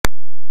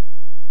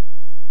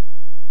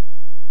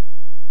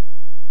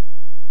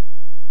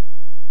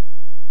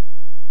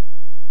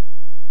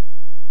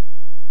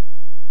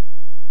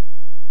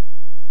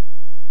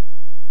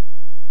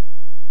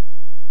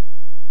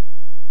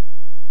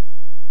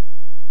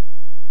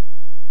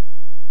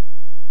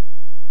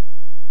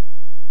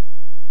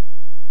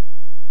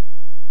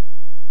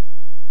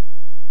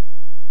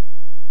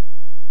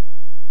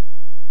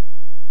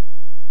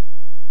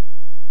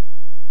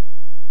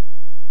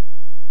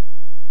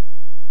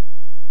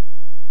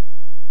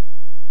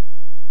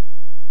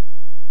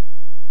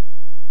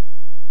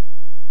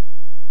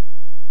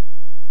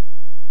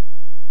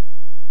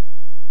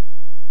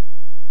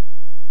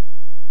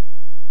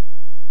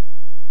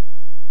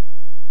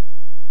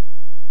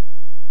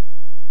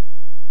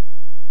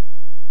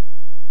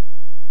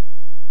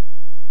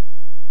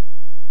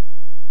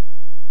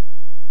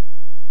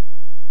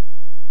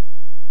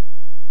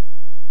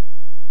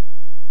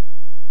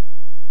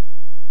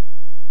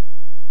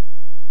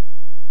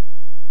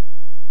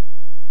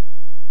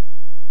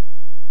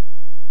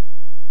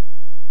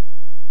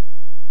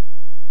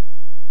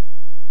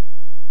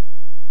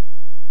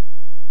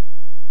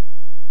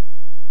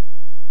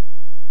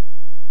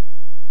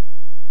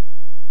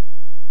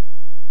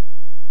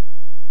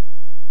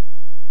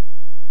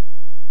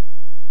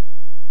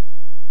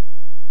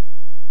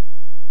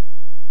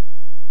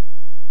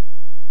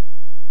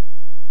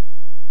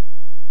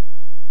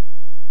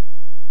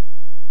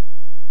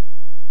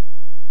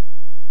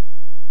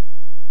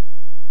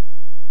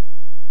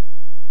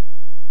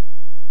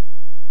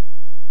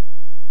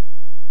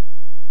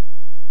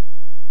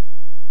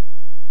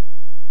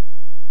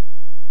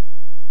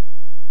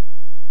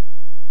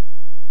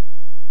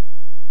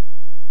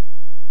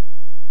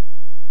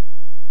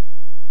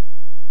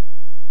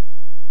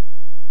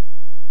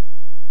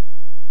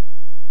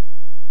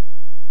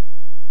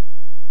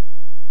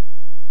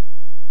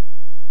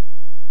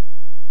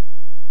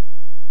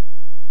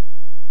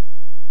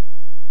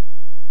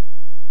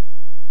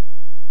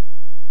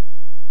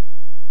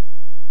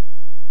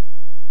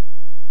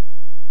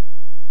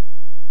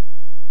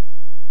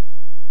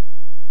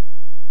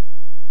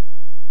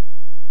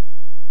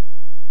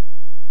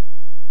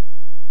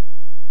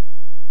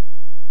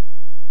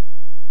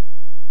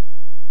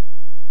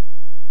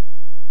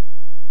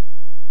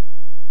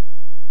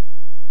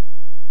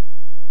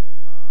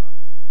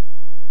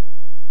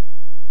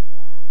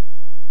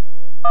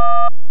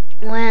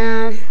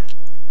when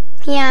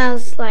he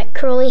has like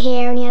curly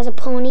hair and he has a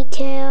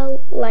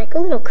ponytail, like a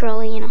little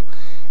curly,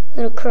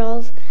 little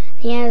curls.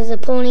 He has a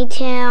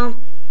ponytail,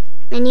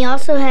 and he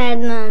also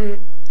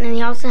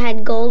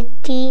had gold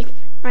teeth,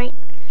 right?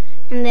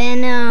 And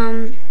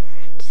then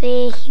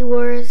see, he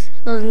wears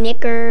those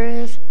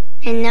knickers.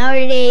 And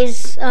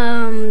nowadays,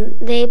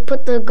 they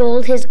put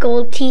his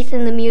gold teeth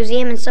in the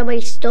museum, and somebody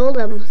stole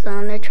them,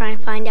 so they're trying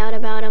to find out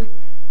about him.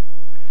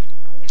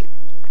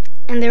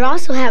 And they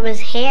also have his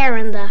hair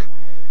and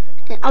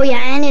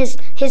and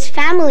his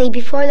family,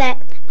 before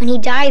that, when he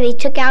died, they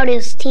took out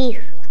his teeth.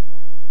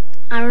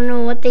 I don't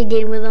know what they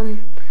did with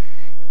them.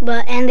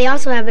 And they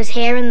also have his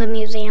hair in the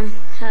museum.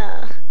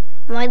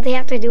 Why'd they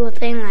have to do a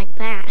thing like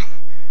that?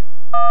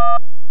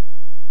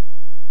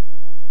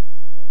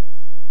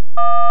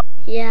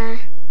 Yeah,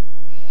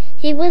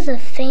 he was a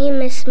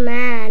famous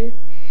man,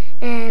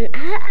 and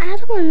I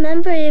don't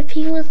remember if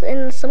he was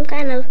in some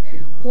kind of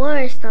war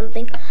or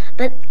something,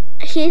 but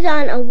he's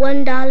on a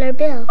 $1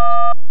 bill.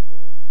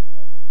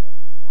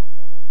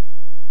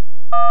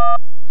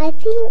 I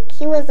think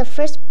he was the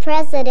first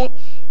president,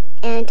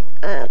 and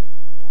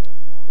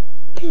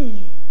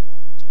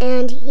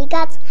and he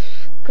got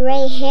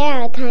gray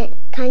hair, kind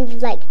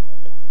of like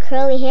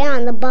curly hair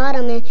on the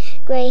bottom and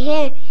gray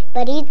hair,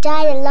 but he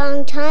died a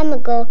long time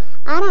ago.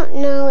 I don't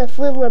know if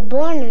we were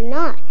born or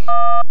not.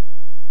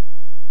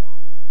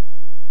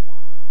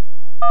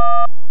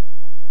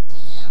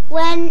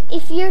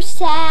 If you're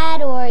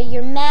sad or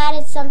you're mad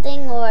at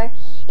something, or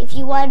if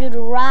you wanted to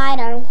ride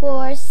on a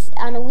horse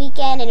on a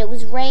weekend and it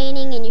was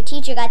raining and your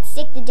teacher got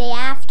sick the day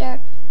after,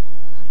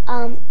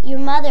 your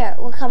mother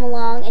would come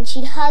along and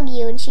she'd hug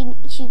you and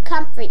she'd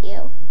comfort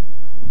you.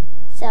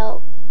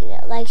 So,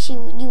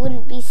 you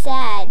wouldn't be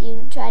sad.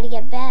 You'd try to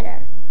get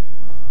better.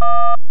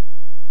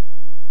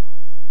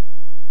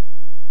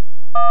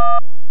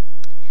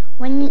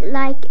 When,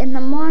 in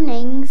the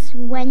mornings,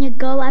 when you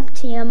go up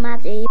to your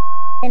mother, you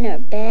in her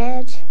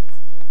bed,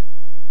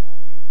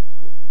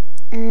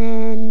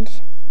 and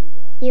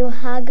you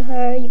hug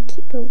her, you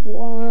keep her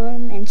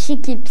warm, and she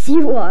keeps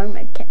you warm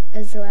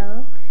as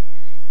well.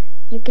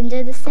 You can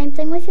do the same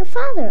thing with your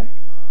father.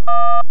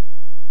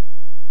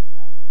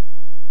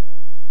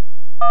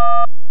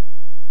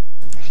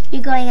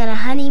 You're going on a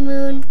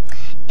honeymoon,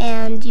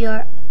 and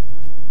you're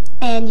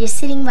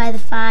sitting by the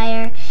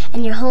fire,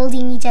 and you're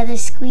holding each other,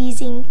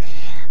 squeezing.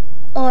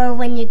 Or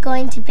when you're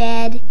going to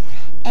bed,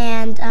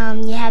 and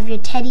you have your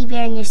teddy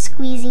bear, and you're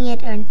squeezing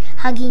it or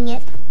hugging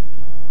it.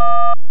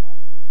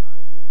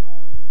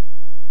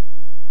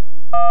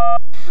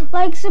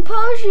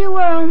 Suppose you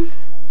were,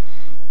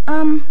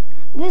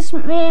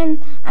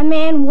 a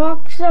man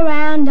walks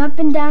around up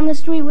and down the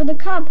street with a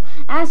cup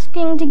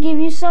asking to give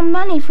you some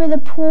money for the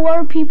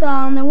poor people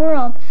out in the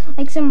world,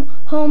 like some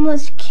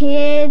homeless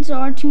kids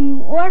or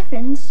 2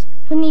 orphans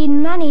who need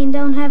money and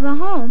don't have a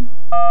home.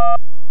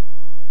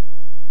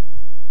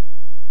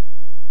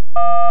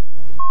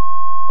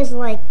 It's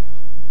like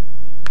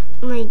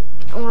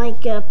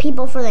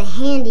people for the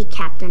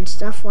handicapped and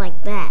stuff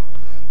like that.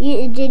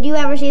 Did you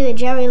ever see the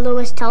Jerry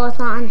Lewis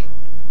telethon?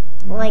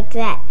 Like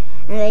that.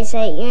 And they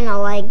say,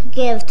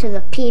 give to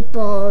the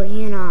people,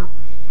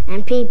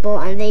 and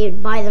they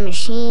buy the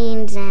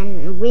machines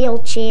and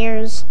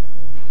wheelchairs,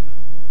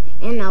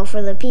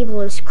 for the people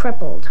who's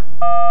crippled.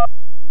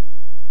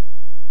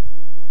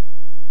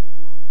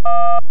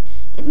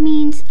 It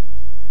means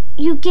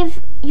you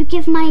give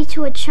money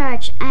to a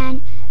church,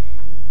 and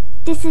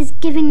this is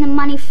giving the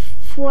money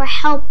for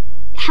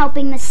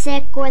helping the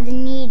sick or the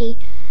needy.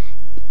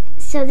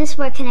 So this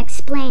word can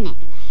explain it.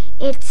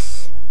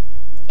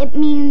 It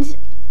means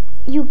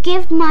you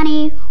give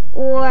money,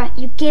 or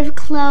you give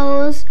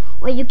clothes,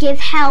 or you give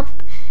help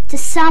to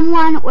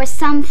someone or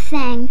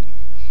something,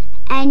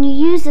 and you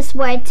use this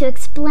word to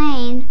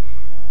explain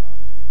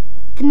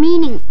the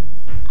meaning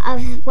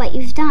of what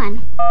you've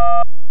done.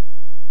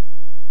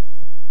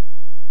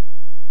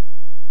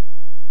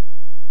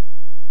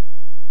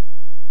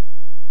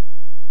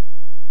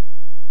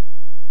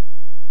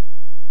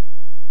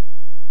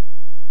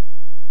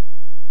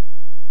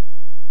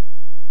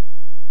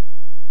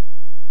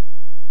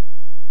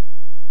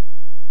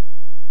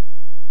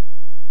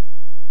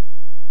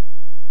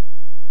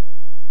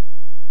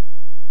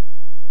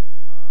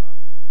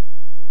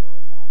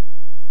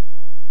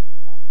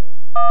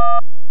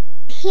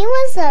 He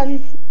was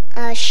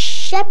a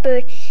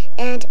shepherd,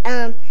 and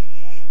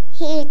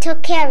he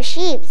took care of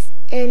sheep.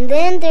 And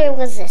then there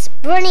was this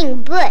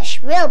burning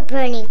bush, real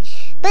burning,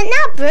 but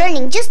not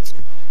burning, just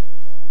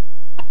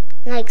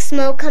like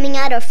smoke coming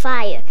out of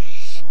fire.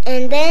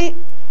 And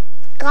then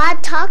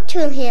God talked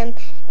to him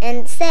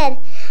and said,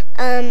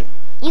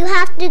 you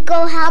have to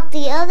go help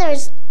the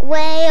others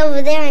way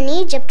over there in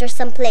Egypt or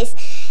someplace.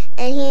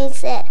 And he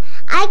said,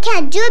 I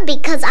can't do it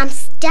because I'm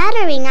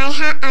stuttering.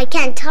 I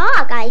can't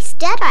talk. I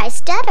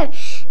stutter.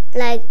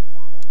 Like,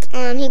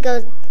 he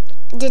goes,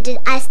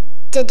 I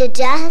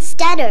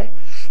stutter,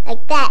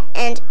 like that.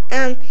 And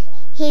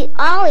he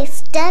always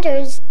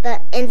stutters.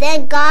 And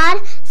then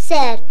God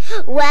said,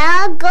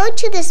 well, go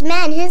to this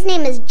man. His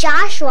name is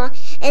Joshua,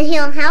 and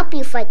he'll help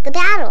you fight the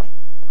battle.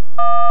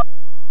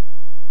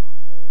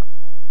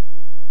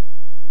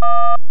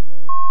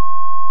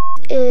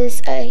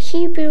 Is a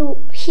Hebrew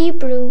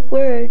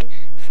word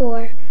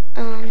for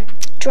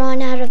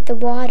drawn out of the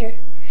water,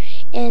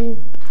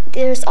 and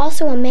there's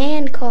also a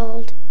man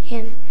called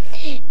him,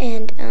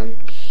 and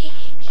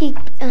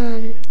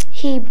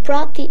he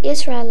brought the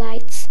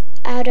Israelites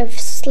out of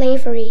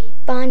slavery,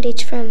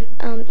 bondage from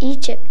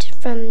Egypt,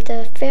 from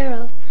the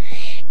Pharaoh,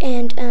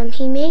 and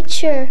he made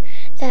sure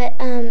that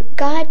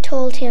God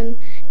told him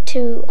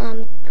to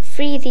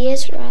free the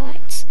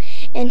Israelites,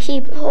 and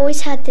he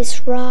always had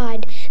this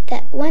rod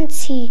that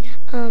once he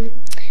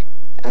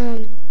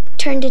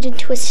turned it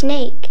into a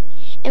snake,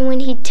 and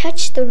when he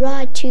touched the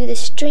rod to the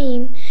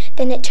stream,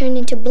 then it turned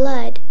into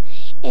blood,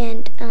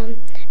 and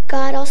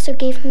God also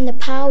gave him the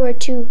power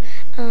to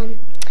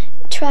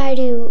try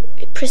to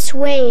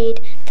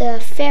persuade the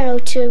Pharaoh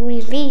to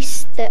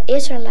release the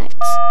Israelites.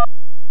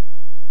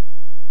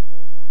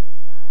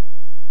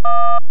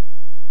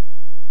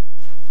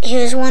 He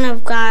was one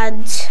of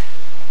God's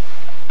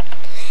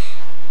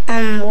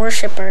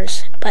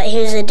worshippers, but he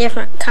was a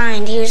different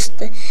kind. He was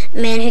the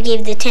man who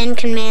gave the 10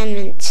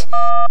 Commandments.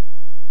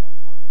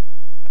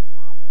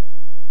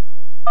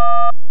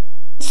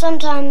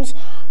 Sometimes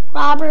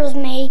robbers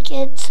make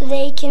it so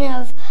they can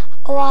have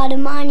a lot of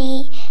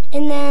money,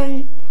 and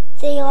then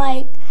they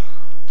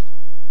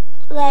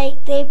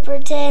they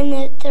pretend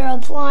that they're a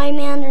blind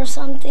man or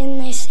something.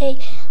 They say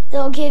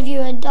they'll give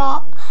you a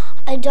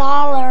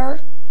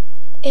dollar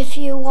if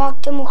you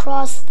walk them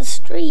across the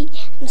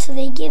street, and so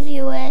they give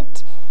you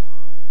it,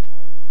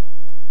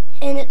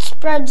 and it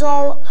spreads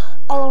all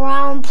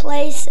around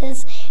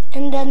places,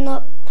 and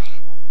then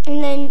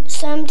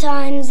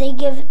sometimes they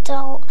give it to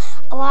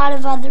a lot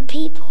of other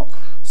people,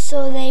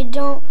 so they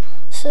don't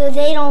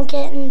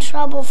get in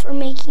trouble for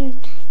making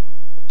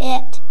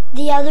it.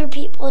 The other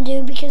people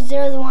do, because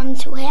they're the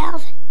ones who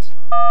have it.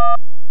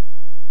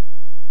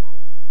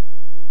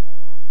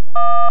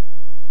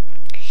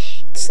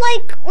 It's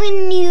like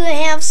when you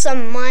have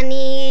some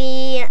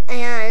money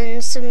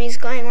and somebody's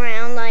going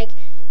around like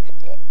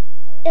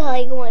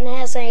one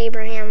has an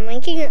Abraham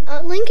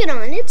Lincoln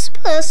on. It's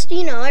supposed to,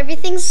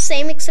 everything's the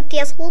same except he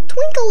has a little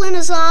twinkle in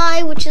his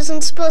eye, which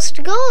isn't supposed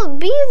to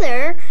be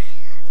there.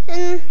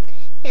 And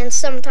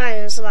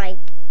sometimes,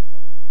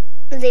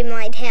 they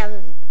might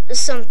have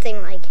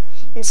something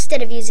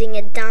instead of using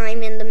a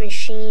dime in the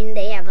machine,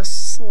 they have a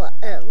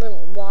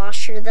little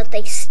washer that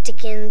they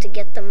stick in to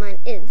get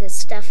the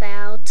stuff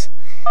out.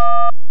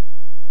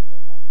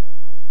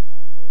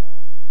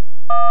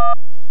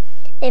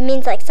 It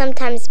means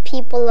sometimes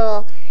people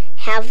will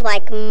have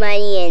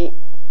money and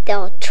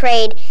they'll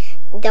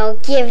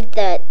give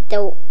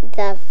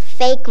the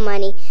fake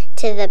money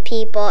to the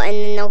people, and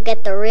then they'll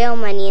get the real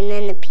money, and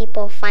then the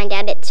people find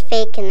out it's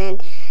fake, and then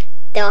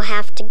they'll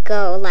have to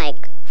go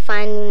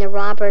finding the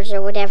robbers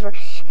or whatever,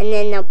 and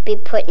then they'll be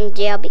put in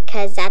jail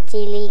because that's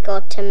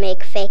illegal to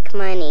make fake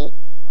money.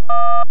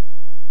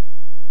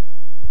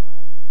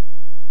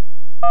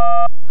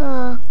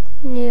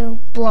 You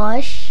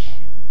blush.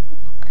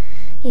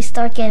 You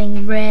start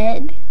getting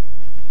red.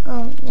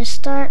 You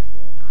start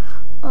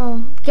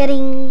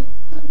getting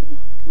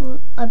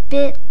a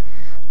bit.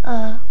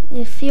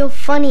 You feel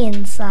funny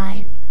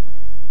inside.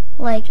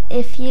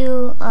 If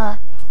you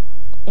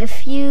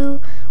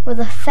were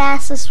the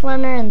fastest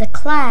runner in the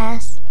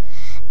class,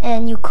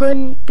 and you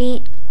couldn't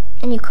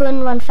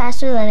run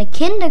faster than a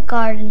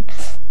kindergarten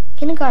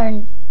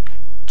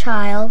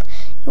child,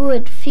 you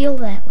would feel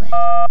that way.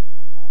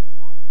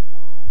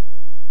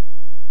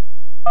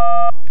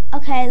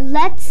 Okay,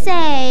 let's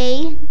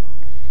say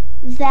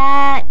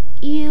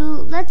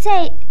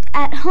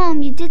at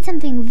home you did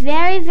something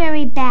very,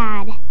 very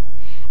bad,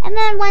 and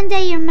then one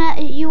day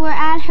you were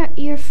at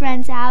your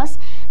friend's house,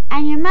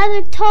 and you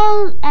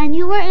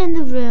were in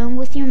the room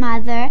with your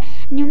mother,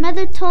 and your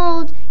mother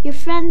told your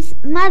friend's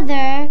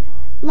mother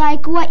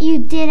what you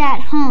did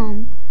at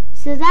home.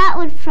 So that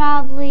would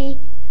probably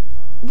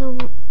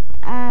the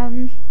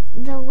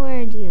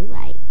word you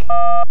like.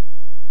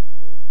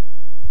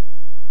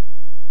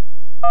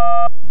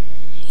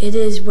 It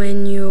is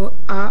when you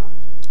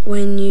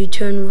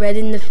turn red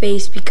in the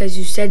face because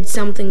you said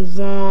something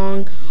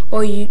wrong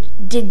or you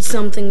did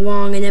something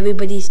wrong and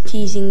everybody's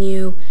teasing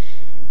you.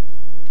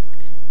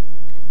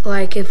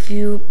 If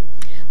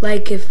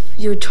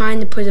you're trying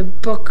to put a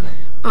book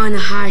on a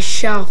high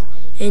shelf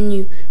and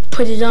you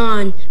put it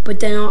on,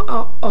 but then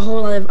a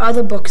whole lot of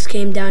other books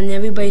came down and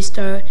everybody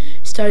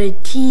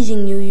started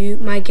teasing you, you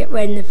might get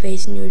red in the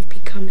face and you would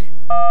become it.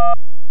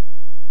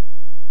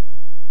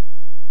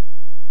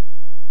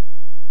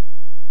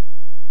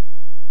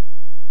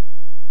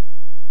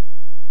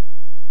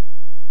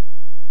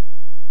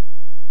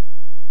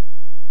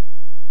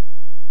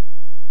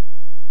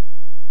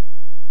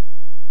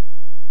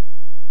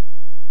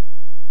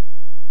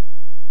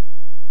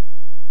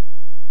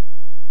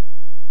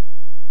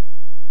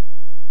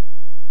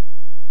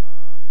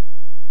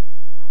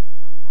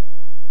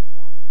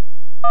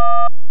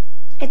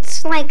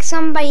 It's like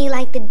somebody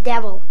like the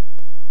devil.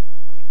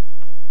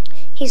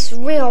 He's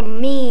real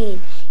mean.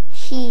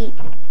 He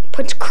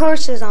puts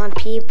curses on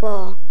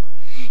people.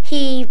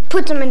 He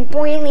puts them in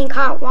boiling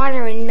hot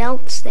water and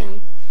melts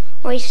them.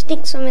 Or he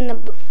sticks them in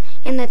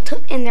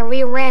the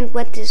rear end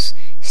with this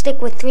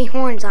stick with 3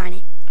 horns on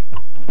it,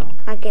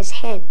 like his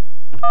head.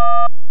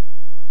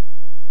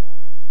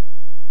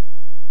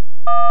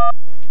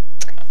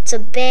 It's a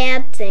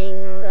bad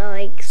thing.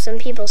 Like some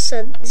people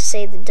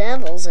say the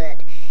devil's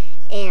it,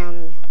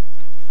 and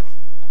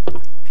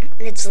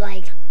it's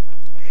like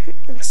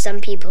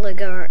some people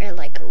are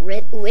like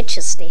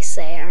witches. They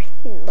say are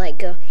like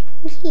go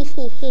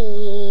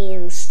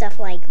and stuff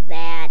like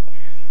that,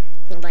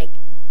 like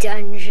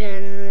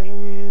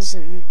dungeons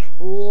and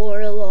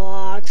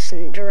warlocks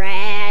and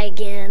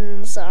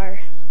dragons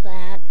are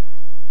that.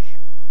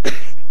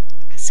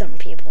 Some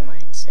people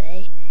might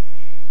say.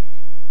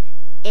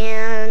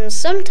 And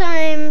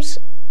sometimes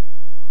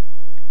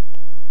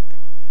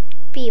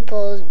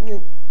people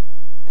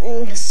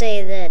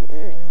say that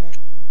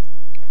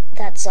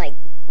that's like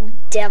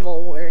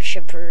devil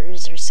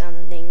worshippers or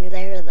something.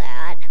 They're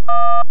that.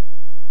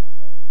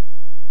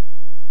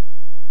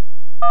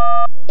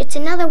 It's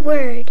another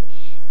word,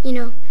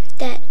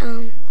 that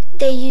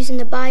they use in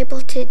the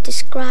Bible to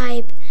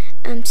describe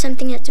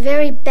something that's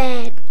very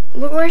bad,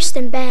 worse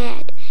than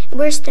bad,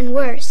 worse than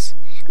worse,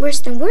 worse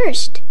than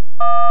worst.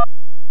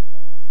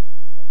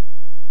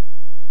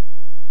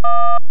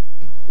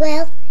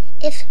 Well,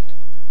 if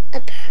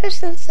a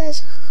person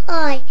says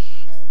hi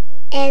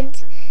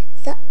and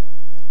the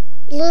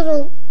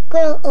little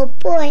girl or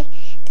boy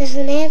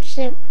doesn't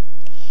answer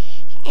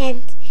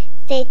and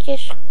they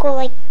just go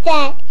like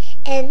that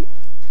and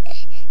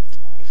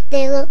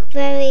they look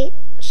very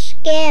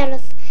scared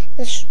of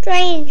the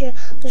stranger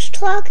who's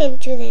talking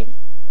to them.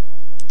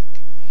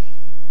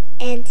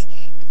 And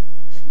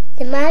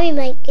the mommy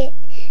might get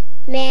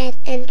mad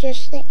and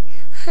just say,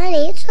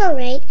 honey, it's all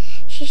right.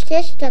 She's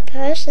just a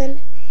person.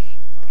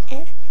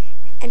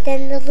 And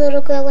then the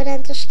little girl would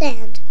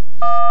understand.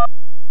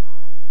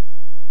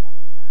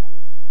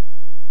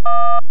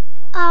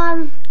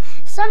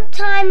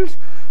 Sometimes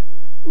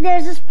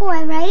there's this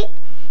boy, right?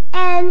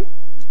 And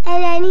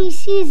then he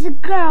sees a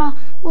girl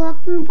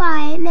walking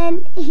by, and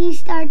then he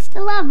starts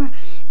to love her.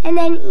 And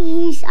then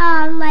he's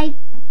like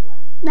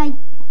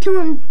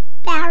too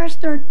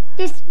embarrassed, or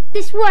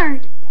this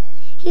word.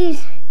 He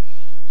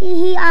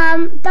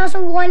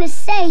doesn't want to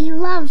say he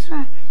loves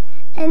her,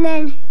 and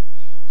then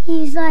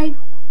he's like,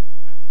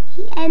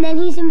 and then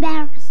he's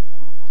embarrassed.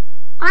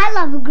 I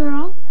love a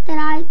girl that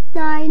I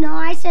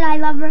said I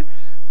love her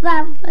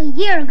about a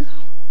year ago.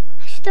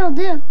 I still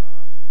do.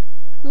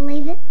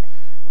 Believe it?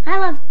 I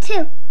love her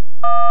too.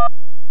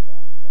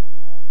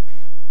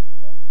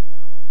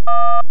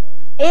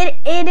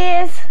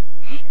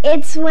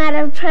 It's when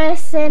a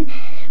person,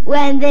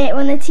 when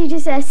the teacher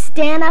says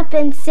stand up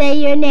and say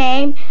your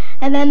name,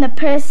 and then the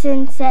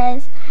person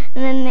says,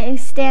 and then they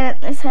stand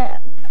up and say,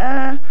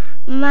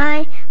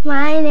 my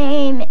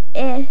name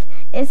is,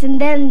 and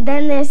then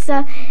they're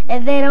so,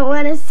 if they don't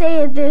want to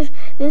say it,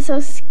 they're so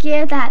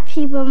scared that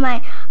people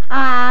might,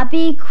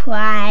 be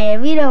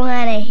quiet, we don't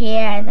want to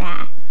hear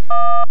that.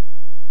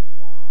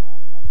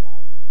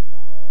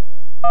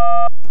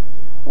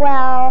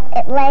 Well,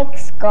 it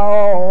likes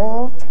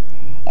gold,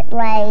 it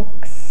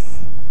likes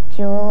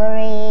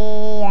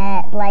jewelry,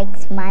 it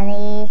likes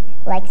money,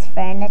 likes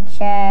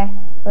furniture,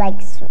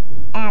 likes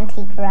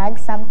antique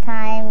rugs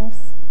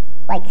sometimes,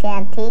 likes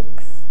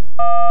antiques.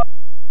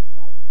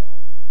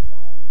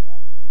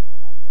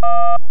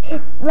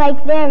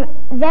 Like they're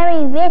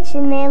very rich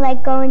and they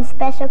like go in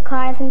special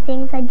cars and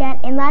things like that,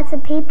 and lots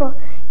of people,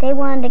 they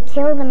wanted to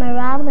kill them or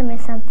rob them or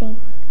something.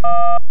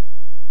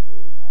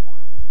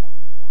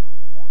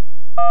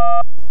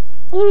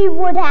 He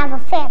would have a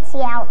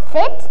fancy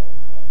outfit.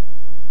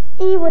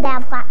 He would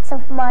have lots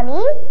of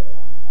money.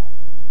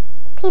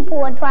 People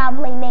would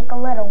probably make a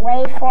little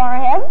way for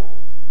him.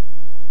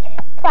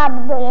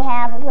 Probably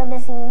have a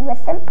limousine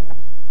with him.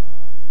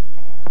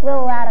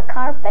 Roll out a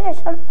carpet or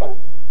something.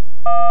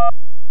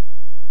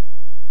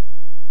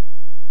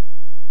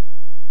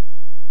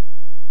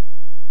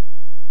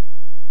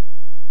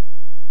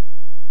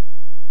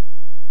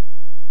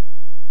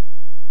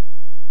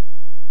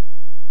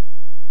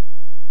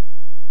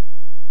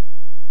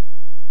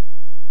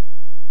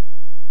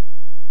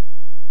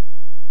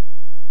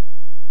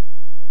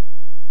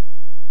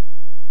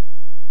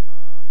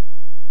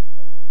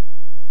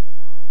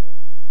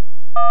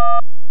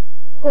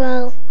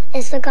 Well,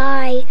 it's the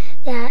guy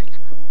that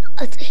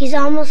he's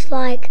almost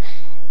like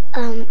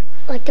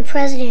the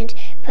president,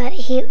 but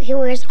he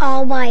wears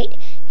all white.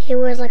 He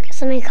wears like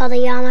something called a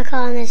yarmulke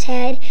on his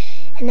head,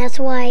 and that's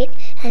white,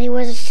 and he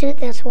wears a suit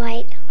that's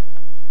white.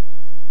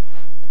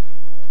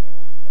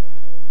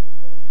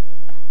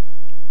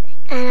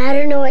 And I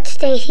don't know what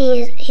state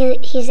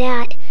he's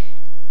at.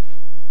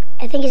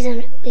 I think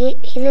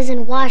he lives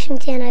in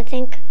Washington, I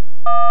think.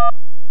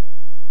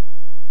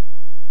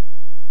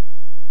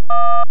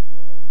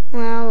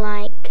 Well,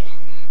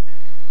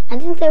 I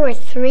think there were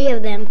 3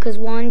 of them, because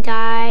one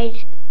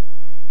died,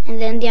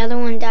 and then the other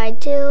one died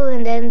too,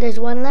 and then there's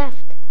one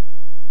left.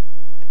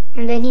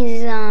 And then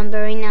he's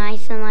very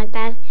nice and like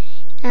that.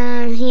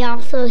 When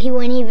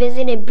he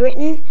visited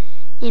Britain,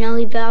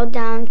 he bowed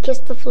down,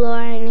 kissed the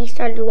floor, and he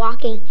started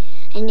walking.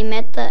 And he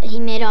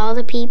met all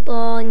the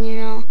people,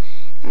 and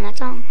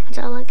that's all. That's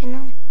all I can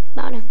know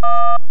about him.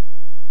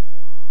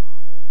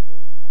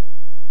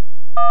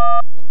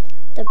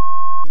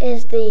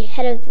 Is the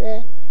head of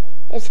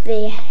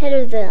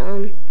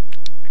the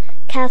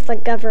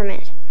Catholic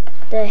government,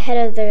 the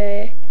head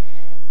of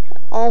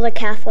all the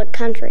Catholic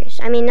countries.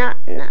 I mean, not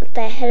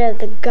the head of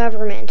the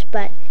government,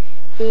 but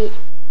the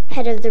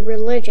head of the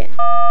religion.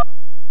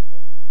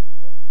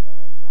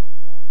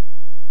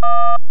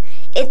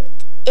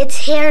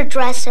 It's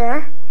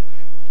hairdresser,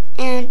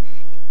 and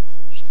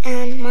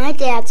my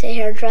dad's a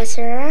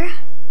hairdresser,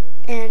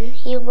 and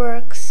he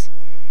works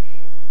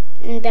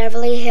in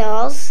Beverly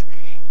Hills,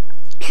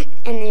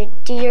 and they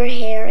do your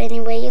hair any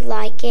way you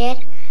like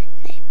it.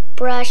 They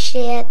brush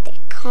it, they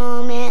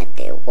comb it,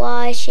 they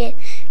wash it,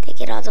 they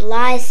get all the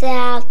lice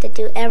out, they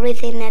do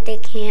everything that they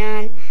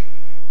can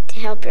to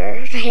help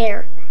your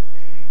hair.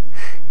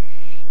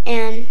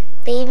 And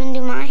they even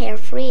do my hair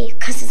free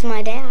because it's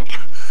my dad.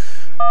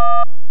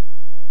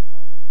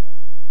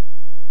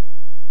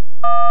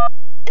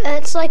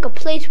 It's like a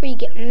place where you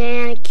get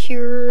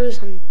manicures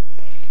and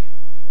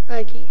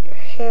like your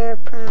hair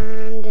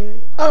permed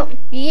and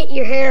you get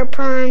your hair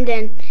permed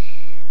and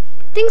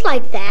things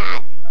like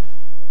that.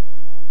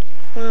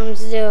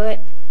 Moms do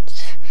it.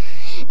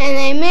 And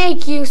they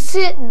make you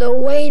sit in the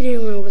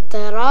waiting room with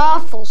that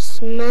awful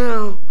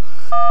smell.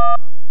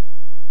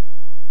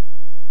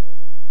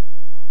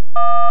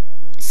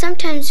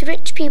 Sometimes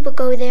rich people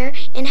go there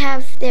and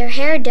have their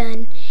hair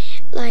done.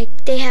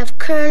 Like, they have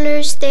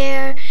curlers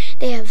there,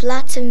 they have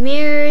lots of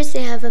mirrors,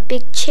 they have a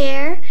big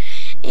chair,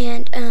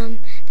 and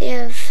they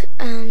have,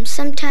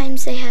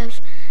 sometimes they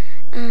have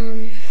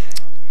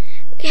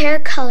hair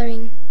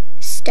coloring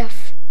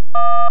stuff.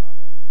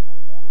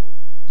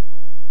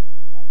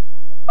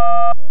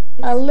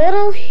 A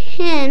little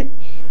hint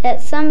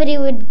that somebody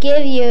would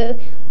give you,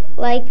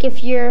 like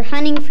if you're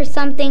hunting for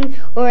something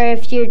or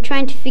if you're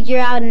trying to figure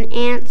out an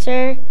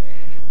answer,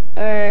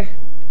 or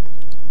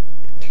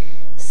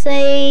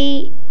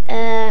say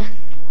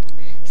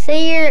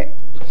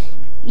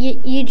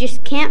you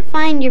just can't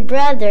find your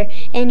brother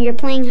and you're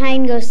playing hide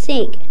and go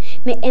seek,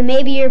 and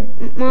maybe your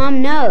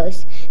mom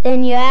knows.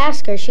 Then you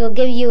ask her; she'll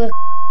give you a.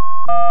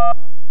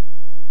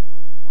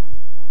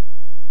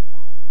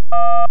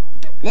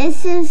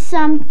 This is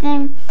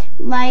something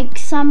like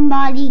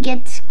somebody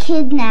gets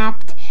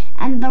kidnapped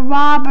and the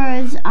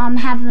robbers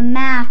have a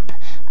map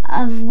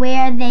of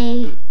where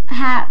they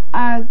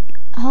are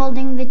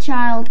holding the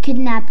child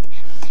kidnapped,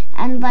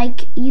 and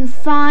like you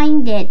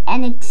find it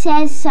and it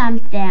says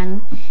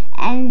something,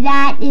 and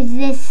that is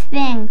this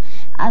thing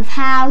of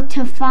how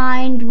to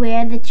find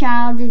where the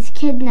child is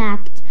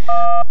kidnapped.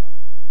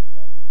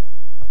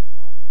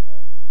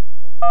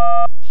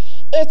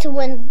 It's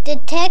when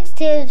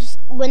detectives,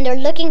 when they're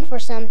looking for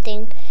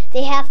something,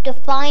 they have to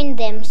find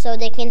them so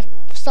they can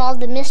solve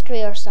the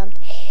mystery or something.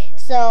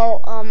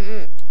 So,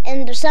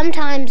 and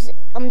sometimes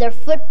their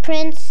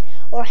footprints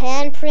or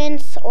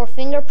handprints or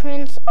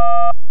fingerprints.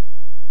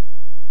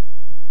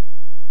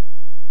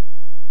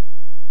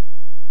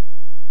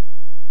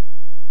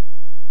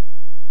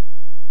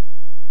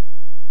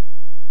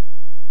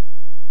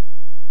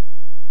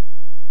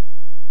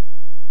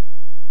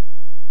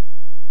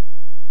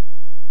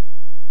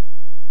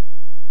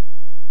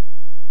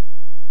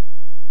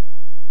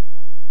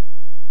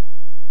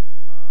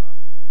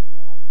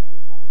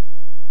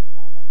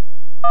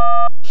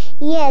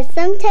 Yes,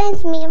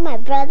 sometimes me and my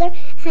brother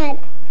had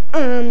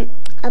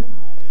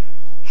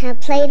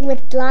played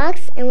with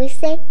blocks, and we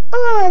say,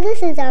 "Oh,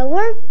 this is our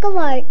work of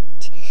art,"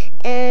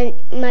 and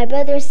my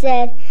brother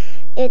said,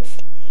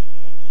 "It's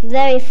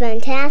very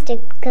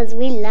fantastic because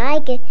we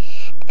like it,"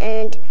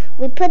 and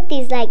we put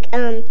these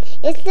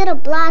it's little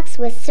blocks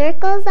with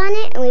circles on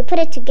it, and we put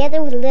it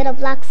together with little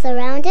blocks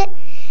around it,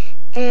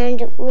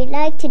 and we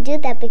like to do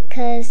that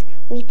because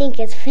we think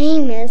it's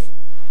famous,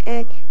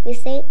 and we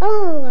say,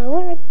 "Oh, our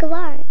work of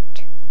art."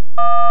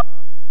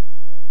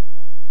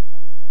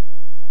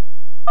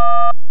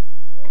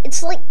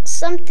 It's like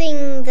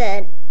something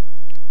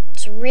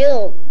that's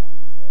real.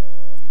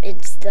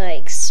 It's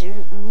like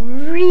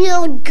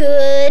real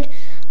good.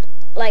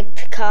 Like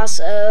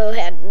Picasso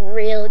had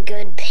real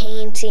good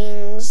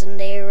paintings, and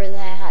they were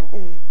that,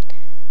 and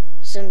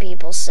some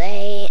people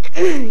say,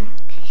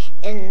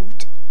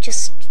 and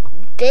just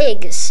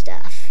big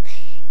stuff.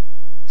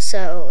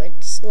 So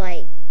it's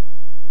like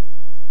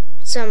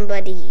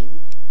somebody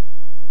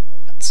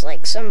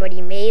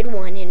made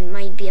one, and it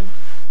might be a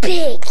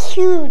big,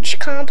 huge,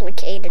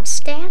 complicated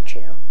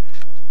statue.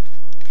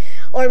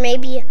 Or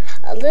maybe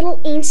a little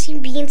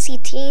eensy-beensy,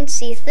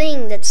 teensy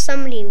thing that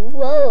somebody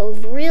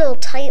wove real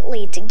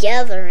tightly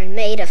together and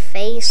made a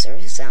face or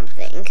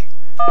something.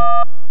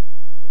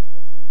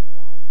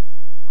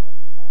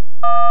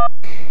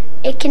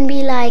 It can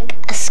be like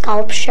a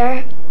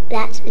sculpture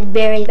that's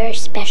very, very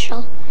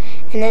special,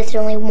 and there's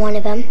only one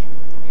of them.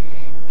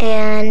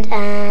 And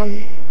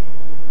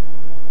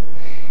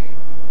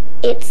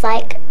it's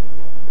like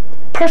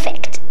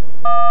perfect.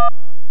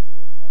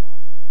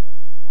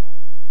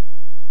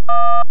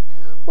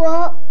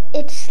 Well,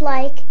 it's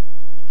like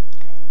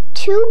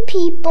two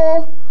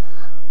people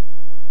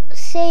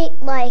say,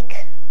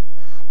 like,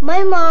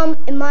 my mom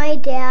and my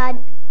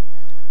dad,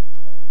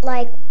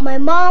 like, my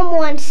mom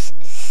wants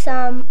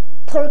some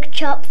pork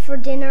chop for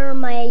dinner,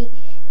 my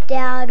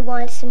dad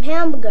wants some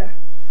hamburger.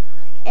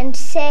 And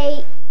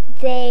say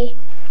they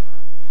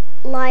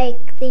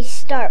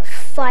start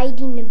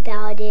fighting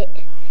about it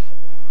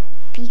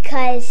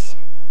because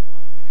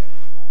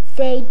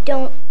they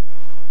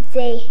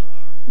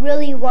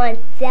really want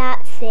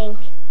that thing.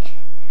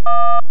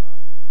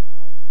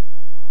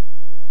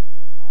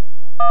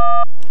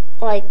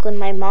 Like when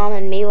my mom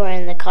and me were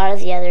in the car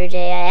the other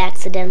day, I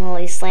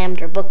accidentally slammed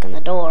her book in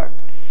the door.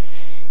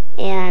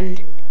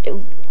 And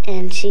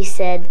she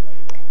said,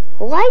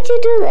 "Why'd you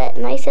do that?"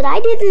 And I said, "I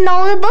didn't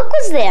know the book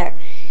was there."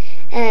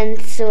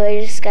 And so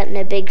we just got in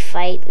a big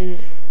fight,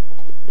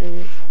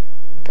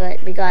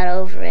 but we got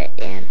over it,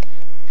 and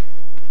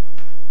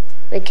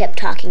we kept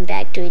talking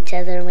back to each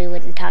other, and we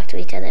wouldn't talk to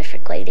each other for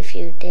quite a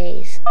few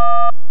days.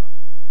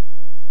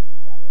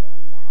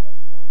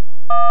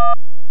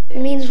 It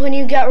means when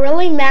you get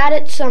really mad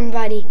at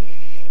somebody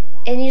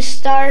and you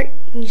start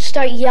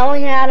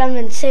yelling at them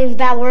and saying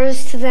bad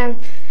words to them,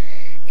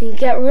 and you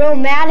get real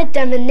mad at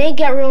them and they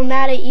get real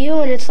mad at you,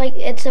 and it's like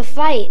it's a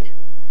fight,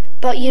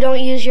 but you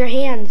don't use your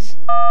hands.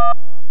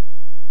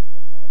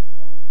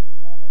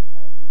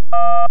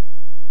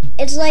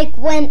 It's like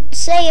when,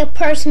 say, a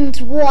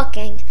person's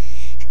walking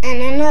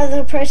and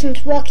another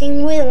person's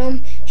walking with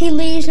him, he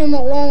leaves him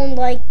alone,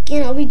 like,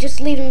 we just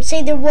leave him.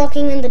 Say they're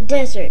walking in the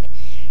desert,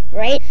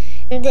 right?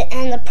 And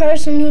the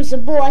person who's the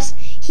boss,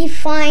 he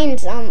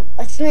finds a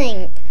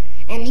thing,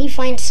 and he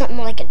finds something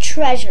like a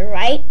treasure,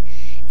 right?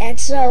 And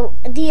so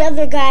the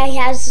other guy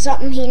has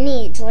something he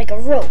needs, like a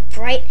rope,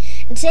 right?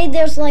 And say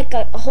there's like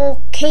a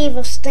whole cave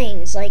of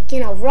things, like,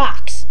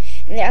 rocks,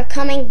 and they're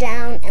coming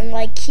down, and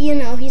like,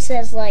 he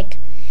says,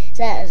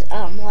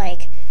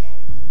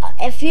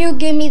 if you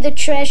give me the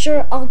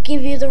treasure, I'll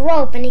give you the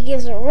rope. And he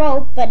gives a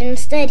rope, but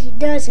instead he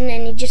doesn't,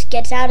 and he just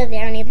gets out of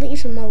there and he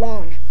leaves him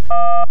alone.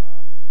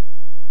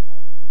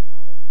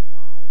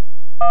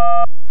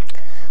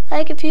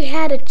 Like if you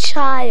had a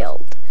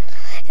child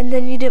and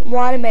then you didn't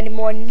want him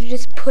anymore and you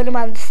just put him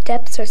on the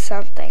steps or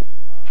something.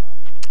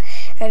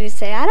 And you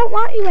say, "I don't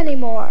want you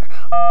anymore."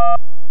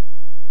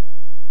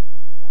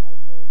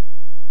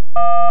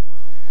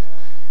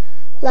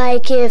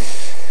 Like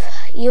if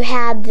you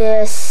had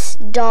this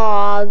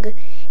dog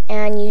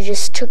and you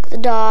just took the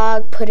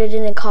dog, put it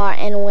in a car,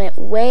 and went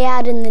way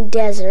out in the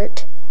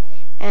desert,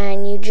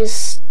 and you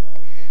just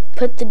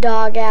put the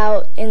dog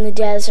out in the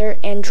desert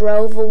and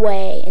drove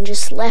away and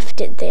just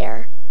left it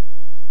there.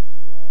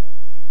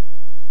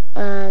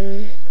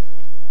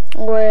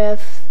 Or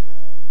if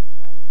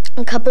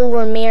a couple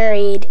were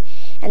married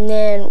and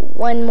then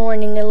one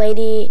morning the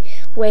lady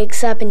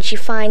wakes up and she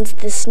finds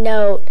this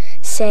note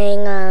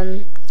saying,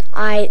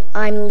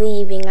 I'm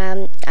leaving,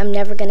 I'm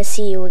never going to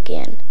see you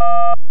again.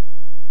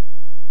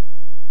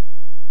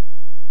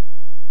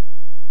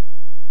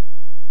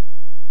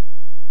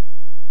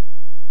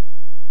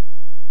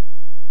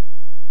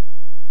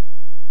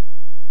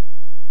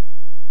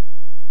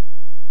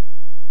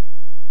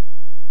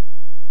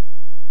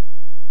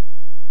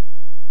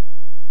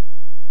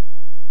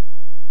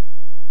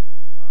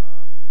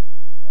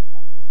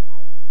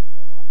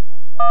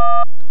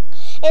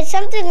 It's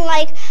something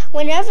like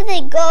whenever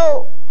they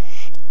go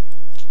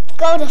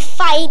to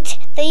fight,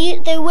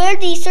 they wear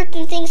these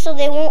certain things so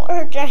they won't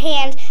hurt their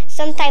hands.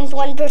 Sometimes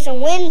one person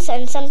wins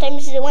and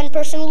sometimes one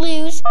person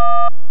loses.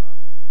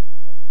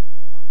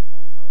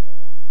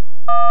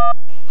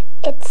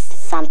 It's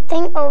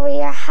something over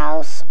your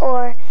house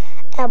or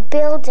a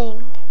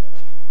building,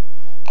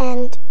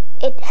 and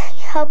it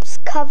helps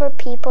cover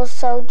people,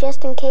 so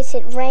just in case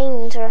it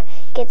rains or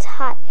gets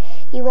hot,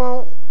 you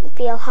won't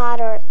feel hot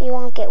or you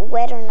won't get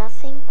wet or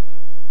nothing.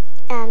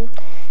 And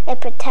it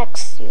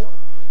protects you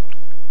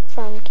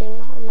from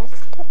getting all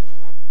messed up.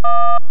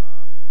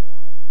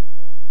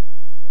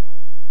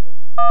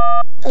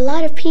 A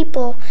lot of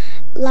people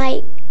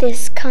like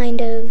this kind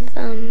of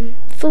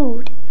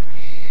food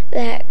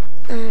that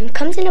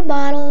comes in a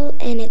bottle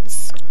and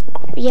it's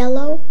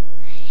yellow,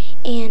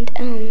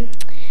 and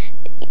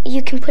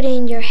you can put it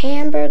in your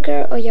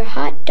hamburger or your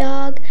hot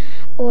dog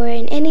or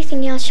in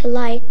anything else you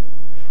like,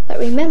 but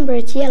remember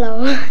it's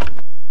yellow.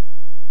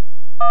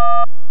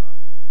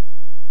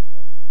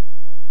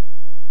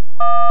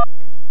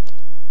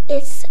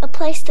 It's a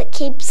place that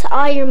keeps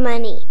all your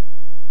money.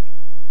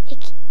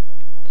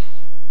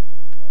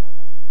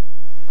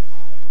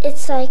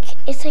 It's like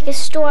a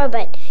store,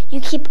 but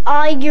you keep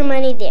all your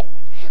money there.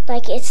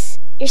 Like it's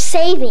your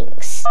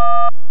savings.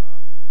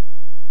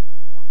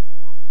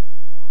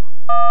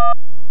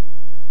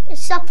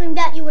 It's something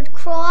that you would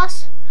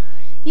cross.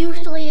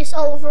 Usually it's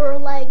over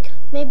like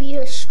maybe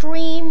a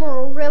stream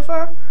or a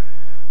river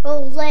or a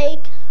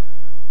lake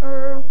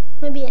or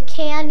maybe a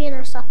canyon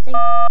or something.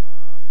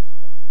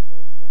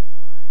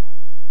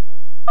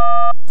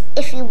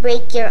 If you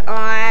break your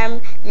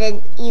arm,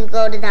 then you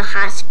go to the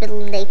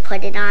hospital and they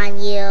put it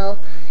on you.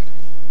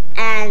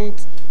 And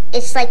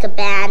it's like a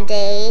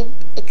Band-Aid,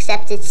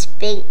 except it's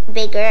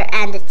bigger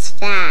and it's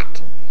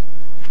fat.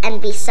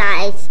 And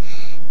besides,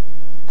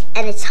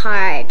 and it's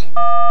hard.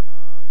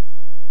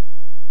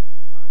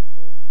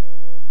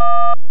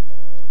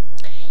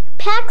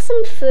 Pack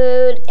some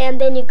food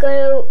and then you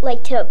go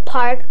like to a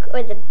park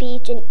or the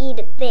beach and eat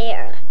it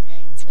there.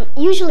 It's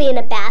usually in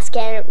a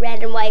basket, a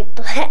red and white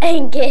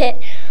blanket.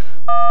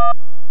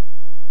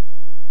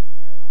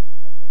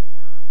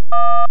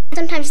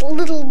 Sometimes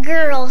little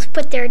girls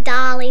put their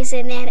dollies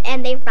in it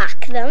and they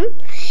rock them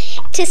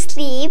to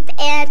sleep,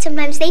 and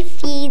sometimes they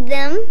feed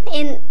them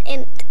in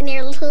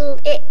their little,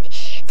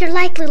 they're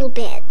like little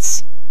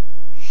beds,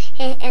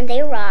 and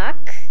they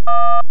rock.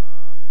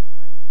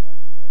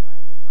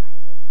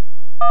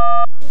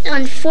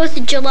 On 4th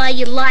of July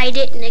you light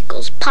it and it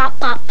goes pop,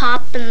 pop,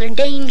 pop, and they're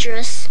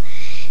dangerous.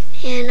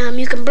 And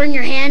you can burn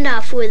your hand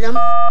off with them.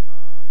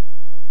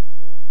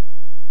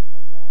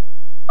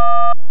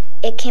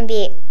 It can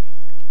be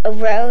a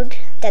road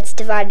that's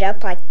divided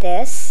up like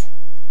this,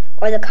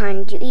 or the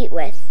kind you eat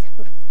with,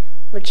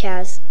 which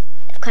has,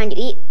 the kind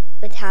you eat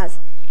with has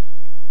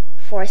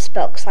 4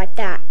 spokes like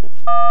that.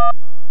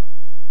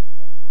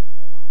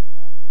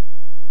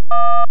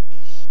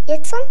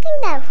 It's something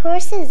that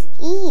horses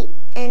eat,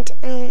 and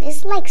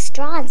it's like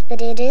straws,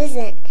 but it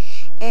isn't.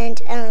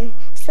 And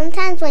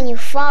sometimes when you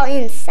fall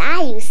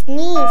inside, you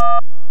sneeze.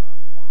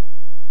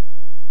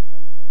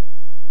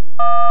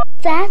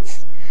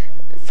 That's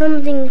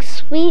something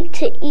sweet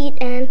to eat,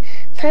 and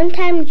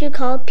sometimes you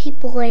call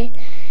people it,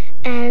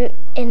 and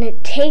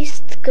it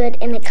tastes good,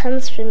 and it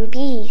comes from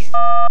bees.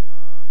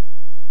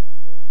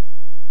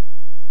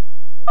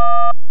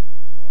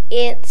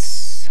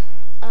 It's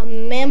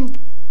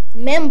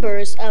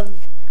members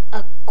of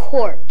a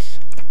court,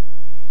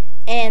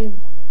 and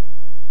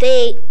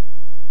it's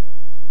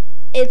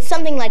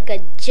something like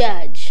a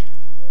judge,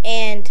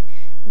 and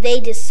they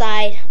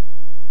decide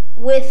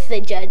with the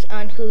judge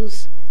on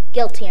who's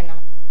guilty or not.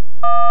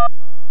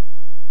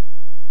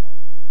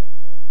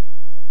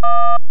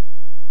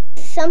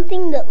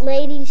 Something that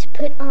ladies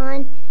put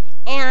on,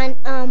 and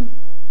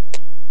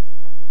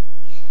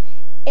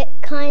it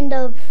kind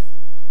of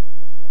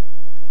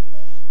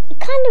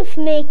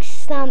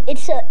makes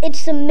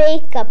it's a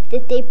makeup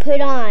that they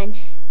put on,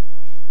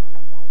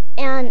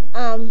 and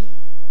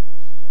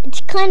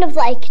it's kind of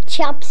like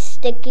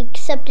chapstick,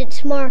 except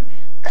it's more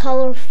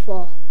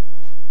colorful.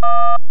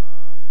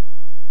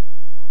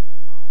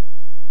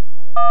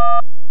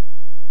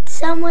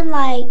 Someone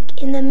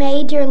like in the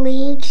major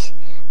leagues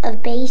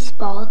of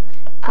baseball,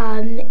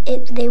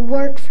 they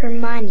work for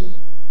money.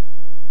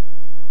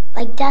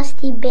 Like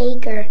Dusty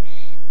Baker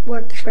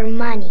worked for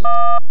money.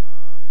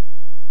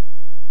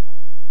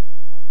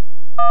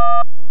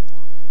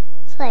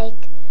 It's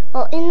like,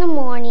 well, in the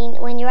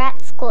morning when you're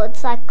at school,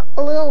 it's like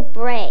a little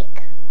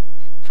break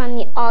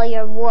from all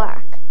your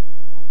work,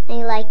 and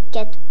you like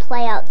get to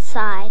play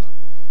outside.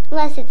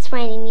 Unless it's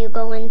raining, you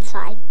go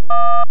inside.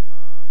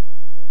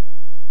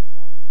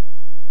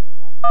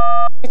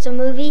 It's a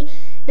movie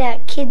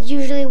that kids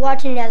usually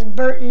watch, and it has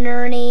Bert and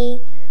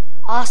Ernie,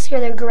 Oscar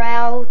the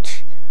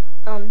Grouch,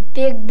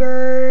 Big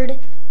Bird.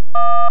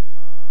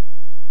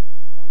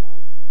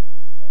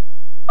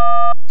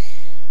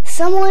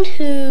 Someone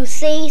who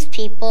saves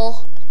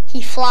people,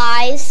 he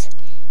flies,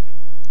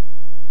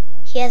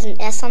 he has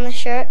an S on the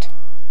shirt,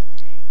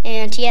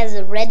 and he has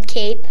a red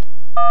cape.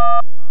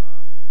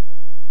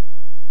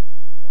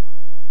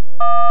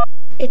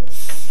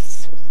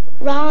 It's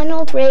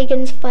Ronald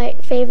Reagan's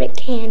favorite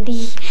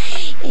candy,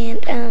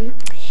 and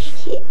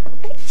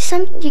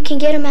you can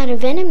get them out of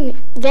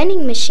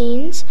vending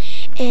machines,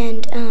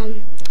 and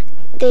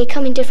they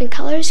come in different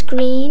colors: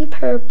 green,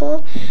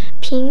 purple,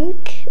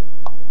 pink,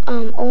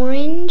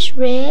 orange,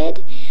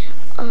 red,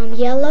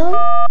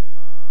 yellow.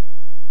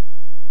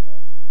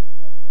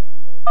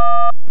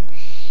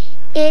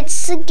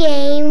 It's a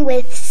game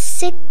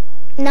with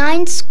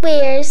 9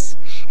 squares,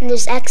 and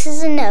there's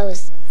X's and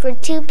O's for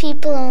 2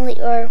 people only,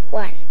 or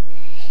 1.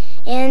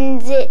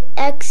 And the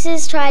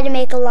X's try to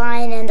make a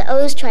line, and the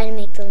O's try to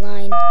make the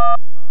line.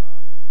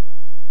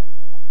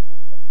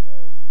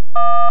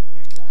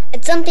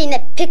 It's something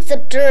that picks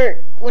up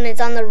dirt when it's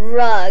on the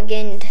rug,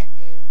 and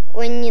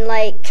when you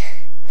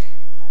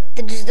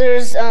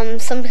there's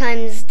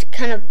sometimes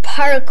kind of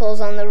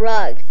particles on the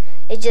rug.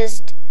 It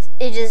just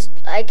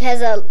like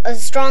has a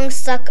strong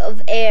suck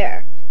of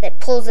air that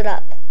pulls it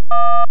up.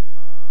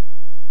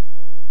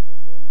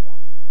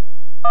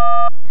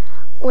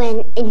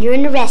 When you're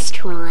in a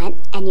restaurant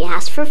and you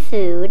ask for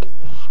food,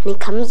 and he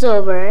comes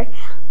over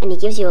and he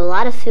gives you a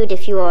lot of food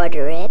if you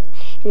order it,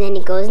 and then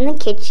he goes in the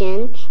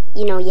kitchen,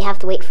 you have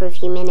to wait for a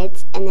few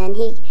minutes, and then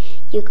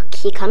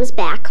he comes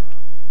back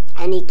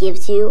and he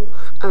gives you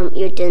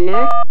your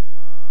dinner.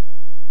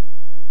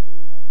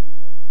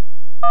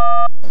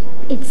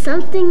 It's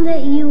something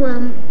that you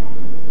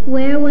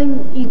wear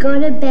when you go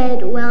to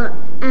bed,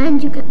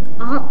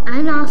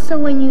 and also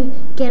when you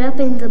get up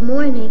in the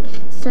morning,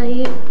 so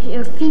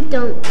your feet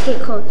don't get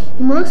cold.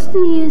 You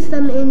mostly use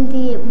them in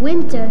the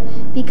winter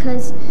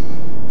because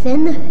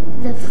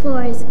then the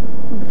floor is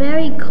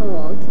very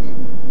cold,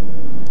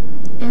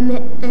 and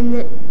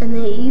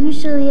they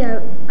usually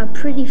are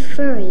pretty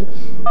furry.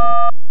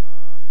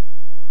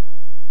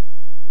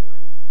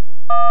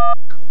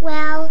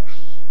 Well,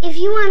 if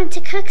you wanted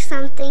to cook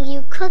something,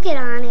 you cook it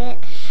on it,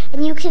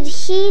 and you could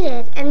heat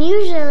it. And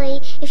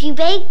usually, if you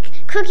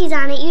bake cookies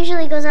on it,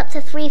 usually goes up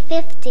to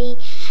 350,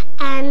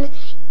 and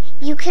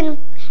you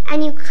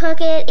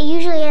cook it. It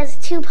usually has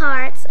two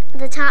parts: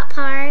 the top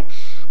part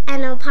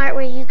and a part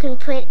where you can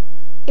put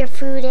your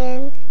food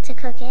in to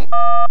cook it.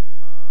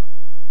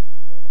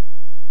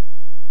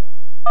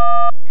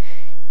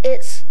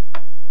 It's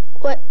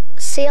what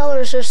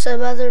sailors or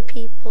some other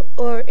people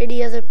or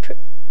any other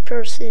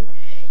person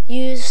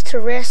use to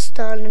rest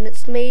on, and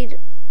it's made,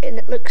 and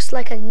it looks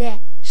like a net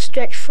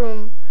stretched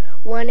from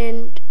one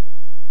end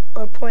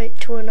or point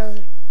to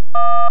another.